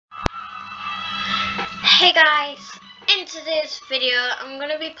Hey guys, in today's video I'm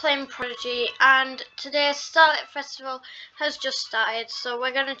going to be playing Prodigy, and today's Starlight Festival has just started, so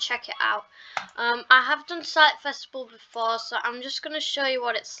we're going to check it out. I have done Starlight Festival before, so I'm just going to show you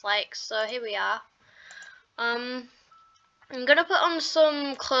what it's like. So here we are. I'm going to put on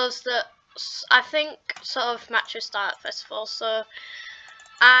some clothes that I think sort of match with Starlight Festival. So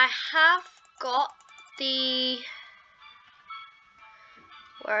I have got the...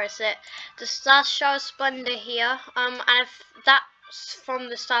 where is it? The Star Shower Splendor here. That's from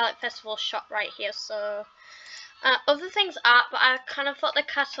the Starlight Festival shop right here. So other things aren't, but I kind of thought the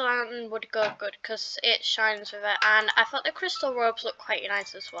Catalan would go good because it shines with it, and I thought the crystal robes look quite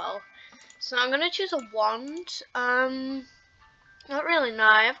nice as well. So I'm gonna choose a wand. Not really. No,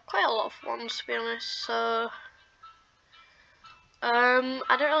 I have quite a lot of wands to be honest. So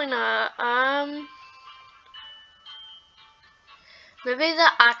I don't really know. Maybe the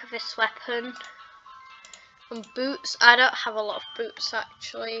archivist weapon. And boots. I don't have a lot of boots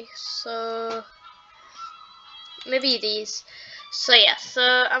actually, so maybe these. So yeah, so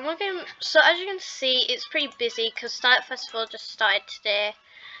I'm looking. So as you can see, it's pretty busy because Starlight Festival just started today.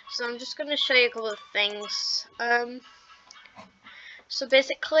 So I'm just going to show you a couple of things. So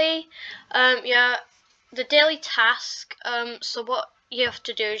basically, yeah, the daily task. So what you have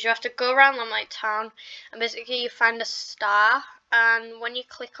to do is you have to go around Limelight Town, and basically you find a star, and when you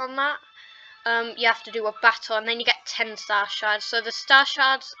click on that, you have to do a battle, and then you get 10 star shards. So the star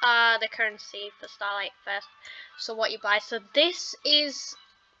shards are the currency for Starlight Fest. So what you buy. So this is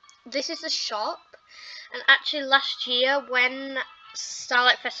the shop, and actually last year when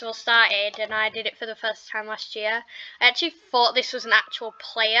Starlight Festival started, and I did it for the first time last year, I actually thought this was an actual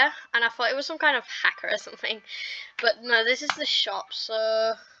player, and I thought it was some kind of hacker or something. But no, this is the shop.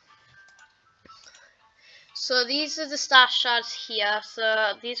 So these are the star shards here.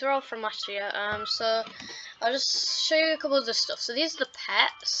 So these are all from last year. So I'll just show you a couple of the stuff. So these are the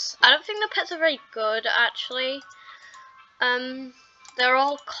pets. I don't think the pets are very good actually. They're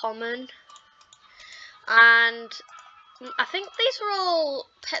all common, and I think these are all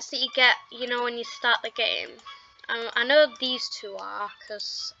pets that you get, you know, when you start the game. I know these two are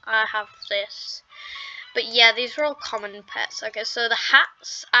because I have this. But yeah, these are all common pets. Okay, so the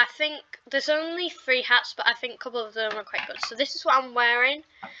hats, I think there's only 3 hats, but I think a couple of them are quite good. So this is what I'm wearing.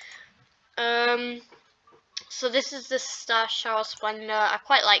 So this is the Star Shower Splendor. I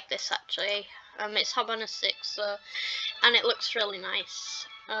quite like this actually. It's Habana 6, so, and it looks really nice.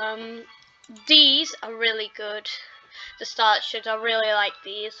 These are really good. The Starlight Shoes, I really like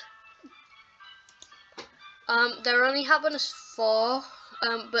these. They're only Habana 4,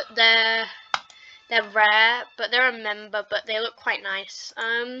 but they're rare, but they're a member, but they look quite nice.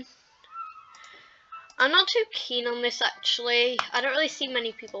 I'm not too keen on this actually. I don't really see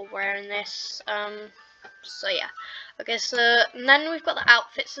many people wearing this. So yeah. Okay, so and then we've got the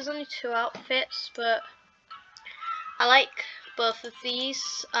outfits. There's only 2 outfits, but I like both of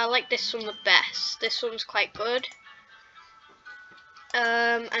these. I like this one the best. This one's quite good.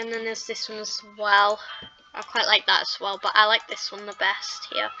 And then there's this one as well. I quite like that as well, but I like this one the best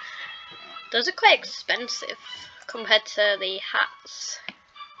here. Those are quite expensive compared to the hats.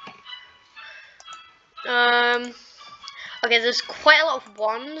 Okay, there's quite a lot of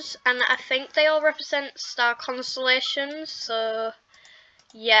wands, and I think they all represent star constellations, so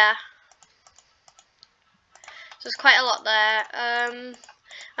yeah. So there's quite a lot there.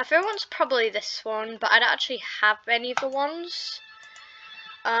 My favourite one's probably this one, but I don't actually have any of the ones.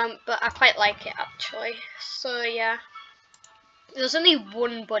 But I quite like it actually, so yeah. There's only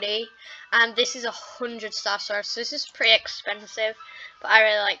one buddy, and this is 100 star stars, so this is pretty expensive, but I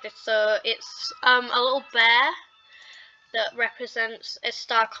really like this. So it's a little bear that represents a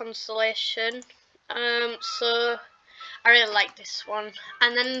star constellation. So I really like this one.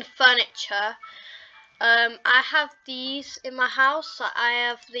 And then the furniture, I have these in my house. So I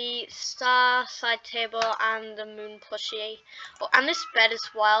have the star side table and the moon plushie. Oh, and this bed as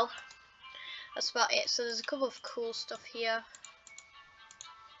well. That's about it. So there's a couple of cool stuff here.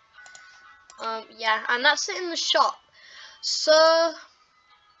 Yeah, and that's it in the shop. So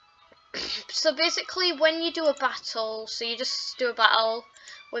basically when you do a battle, so you just do a battle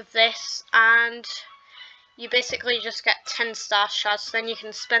with this, and you basically just get 10 star shards, then you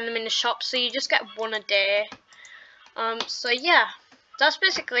can spend them in the shop, so you just get 1 a day. So yeah, that's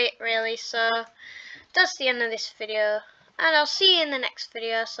basically it really. So that's the end of this video, and I'll see you in the next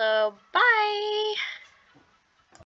video, so bye.